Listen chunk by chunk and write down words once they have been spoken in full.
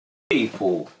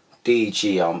people,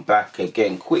 DG, I'm back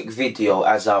again. Quick video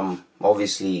as I'm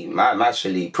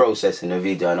actually processing the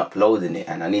video and uploading it,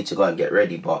 and I need to go and get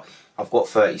ready, but I've got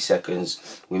 30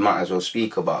 seconds. We might as well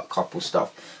speak about a couple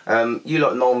stuff. You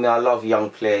lot know me, I love young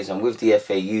players, and with the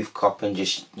FA Youth Cup and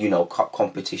just, you know, cup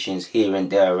competitions here and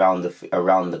there around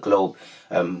the globe,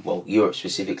 well, Europe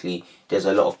specifically, there's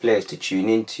a lot of players to tune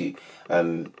into.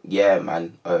 Yeah,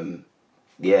 man.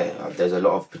 Yeah, there's a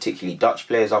lot of particularly Dutch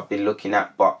players I've been looking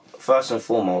at, but first and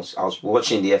foremost, I was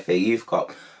watching the FA Youth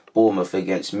Cup, Bournemouth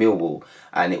against Millwall,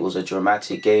 and it was a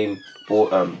dramatic game.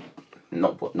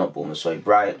 Not Bournemouth, sorry,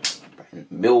 Brighton.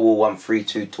 Millwall won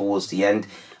 3-2 towards the end,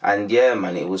 and yeah,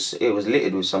 man, it was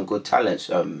littered with some good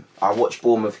talents. I watched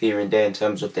Bournemouth here and there in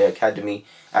terms of their academy.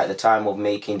 At the time of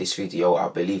making this video, I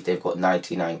believe they've got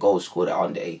 99 goals scored at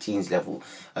under 18s level.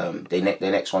 The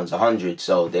next one's 100,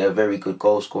 so they're a very good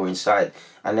goal scoring side,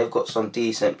 and they've got some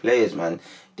decent players, man.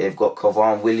 They've got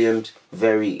Khavarn Williams.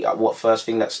 First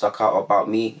thing that stuck out about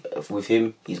me with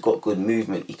him, he's got good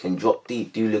movement. He can drop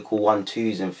deep, do little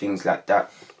 1-2s and things like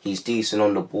that. He's decent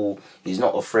on the ball. He's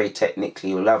not afraid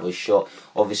technically. He'll have a shot.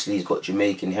 Obviously, he's got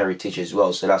Jamaican heritage as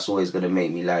well, so that's always going to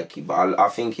make me like him. But I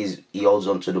think he holds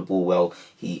on to the ball well.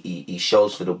 He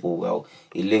shows for the ball well.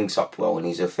 He links up well, and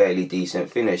he's a fairly decent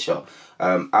finisher.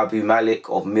 Abdulmalik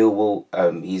of Millwall,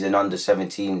 he's an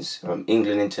under-17s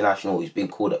England international. He's been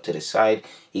called up to the side.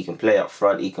 He can play up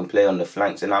front. He can play on the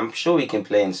flanks, and I'm sure he can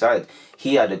play inside.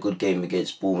 He had a good game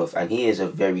against Bournemouth, and he is a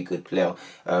very good player.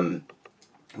 I'm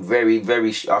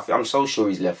so sure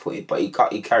he's left-footed, but he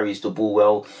carries the ball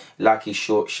well, like he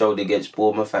showed against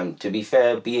Bournemouth. And to be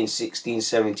fair, being 16,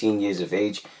 17 years of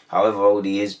age, however old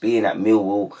he is, being at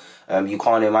Millwall, you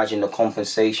can't imagine the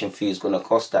compensation fee is going to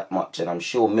cost that much. And I'm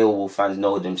sure Millwall fans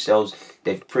know themselves.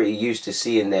 They're pretty used to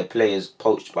seeing their players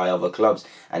poached by other clubs,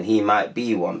 and he might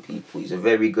be one, people. He's a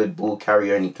very good ball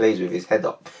carrier, and he plays with his head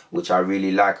up, which I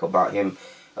really like about him.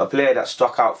 A player that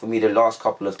stuck out for me the last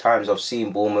couple of times I've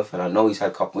seen Bournemouth, and I know he's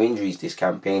had a couple injuries this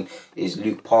campaign, is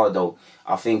Pardoe.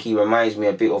 I think he reminds me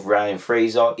a bit of Ryan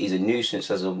Fraser. He's a nuisance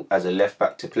as a left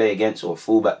back to play against, or a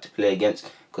full back to play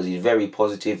against, because he's very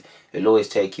positive. He'll always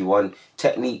take you on.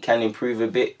 Technique can improve a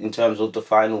bit in terms of the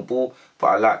final ball, but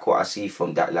I like what I see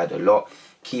from that lad a lot.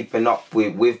 Keeping up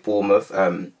with Bournemouth,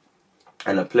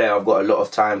 and a player I've got a lot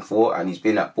of time for, and he's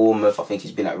been at Bournemouth, I think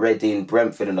he's been at Reading,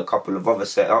 Brentford and a couple of other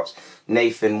setups,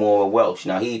 Moriah-Welsh.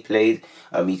 Now he played,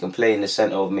 he can play in the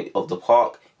centre of the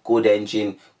park, good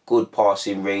engine, good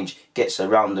passing range, gets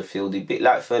around the field, a bit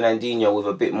like Fernandinho with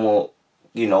a bit more,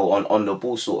 you know, on the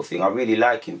ball sort of thing. I really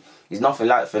like him. He's nothing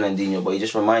like Fernandinho, but he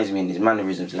just reminds me in his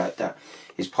mannerisms like that.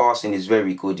 His passing is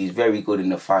very good. He's very good in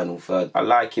the final third. I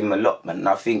like him a lot, man. And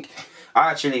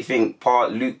I actually think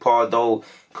Pardoe,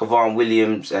 Khavarn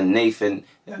Williams and Nathan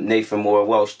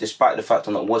Moriah-Welsh, despite the fact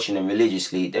I'm not watching them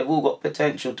religiously, they've all got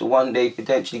potential to one day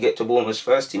potentially get to Bournemouth's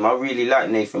first team. I really like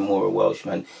Nathan Moriah-Welsh,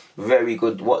 man. Very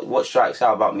good. What strikes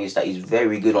out about me is that he's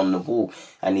very good on the ball,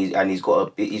 and he's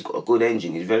got a good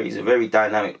engine. He's a very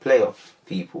dynamic player,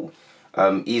 people.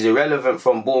 He's irrelevant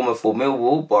from Bournemouth or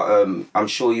Millwall, but I'm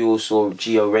sure you all saw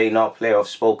Reyna, player I've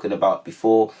spoken about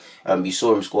before. You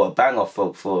saw him score a banger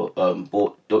for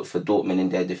Dortmund in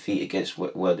their defeat against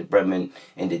Werder Bremen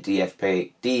in the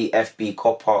DFB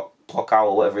Pokal,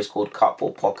 or whatever it's called, Cup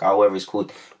or Pokal, whatever it's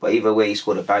called. But either way, he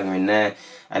scored a banger in there.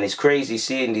 And it's crazy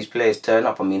seeing these players turn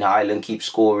up. I mean, Highland keeps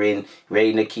scoring,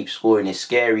 Reyna keeps scoring. It's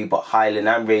scary, but Highland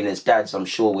and Reyna's dads, I'm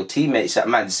sure, were teammates at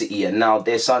Man City, and now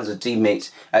their sons are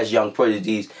teammates as young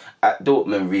prodigies at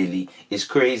Dortmund. Really, it's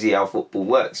crazy how football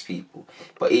works, people.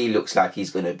 But he looks like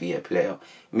he's going to be a player.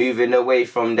 Moving away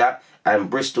from that, and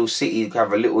Bristol City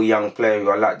have a little young player who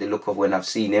I like the look of when I've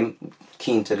seen him.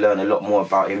 Keen to learn a lot more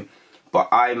about him. But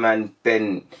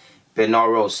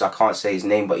Benarous, I can't say his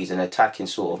name, but he's an attacking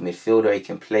sort of midfielder. He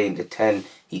can play in the 10.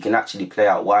 He can actually play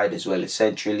out wide as well as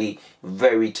centrally.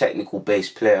 Very technical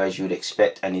based player, as you would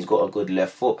expect, and he's got a good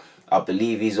left foot. I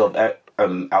believe he's of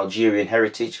Algerian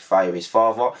heritage via his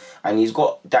father, and he's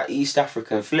got that East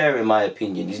African flair, in my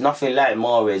opinion. He's nothing like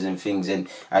Mahrez and things and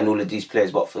all of these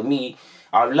players, but for me,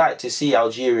 I'd like to see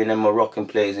Algerian and Moroccan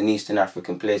players and Eastern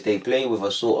African players. They play with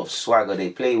a sort of swagger. They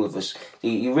play with a...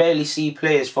 You rarely see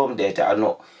players from there that are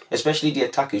not... Especially the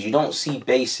attackers. You don't see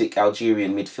basic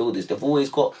Algerian midfielders. They've always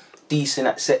got decent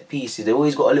at set pieces. They've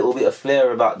always got a little bit of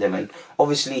flair about them. And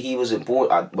obviously he wasn't born...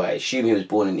 Well, I assume he was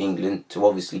born in England to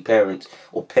obviously parent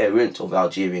of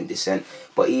Algerian descent.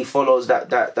 But he follows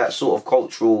that sort of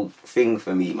cultural thing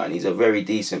for me, man. He's a very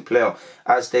decent player,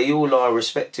 as they all are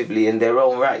respectively in their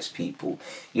own rights, people.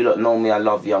 You lot know me, I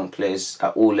love young players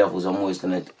at all levels. I'm always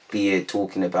going to be here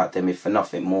talking about them, if for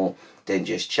nothing more than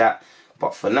just chat.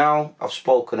 But for now, I've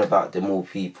spoken about them all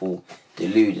people.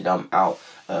 Deluded, I'm out.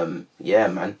 Yeah,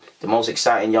 man. The most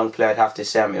exciting young player I'd have to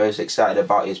say I'm most excited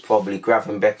about is probably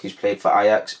Gravenberch, who's played for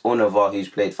Ajax, Unava, who's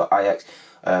played for Ajax,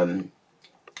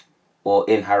 or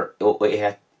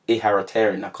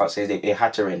Iharataren, I can't say his name,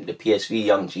 Ihattaren, the PSV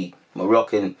young G,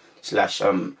 Moroccan /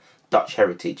 Dutch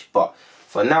heritage. But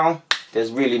for now,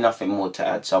 there's really nothing more to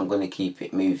add, so I'm going to keep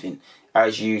it moving.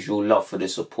 As usual, love for the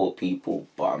support, people,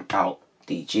 but I'm out.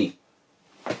 DG.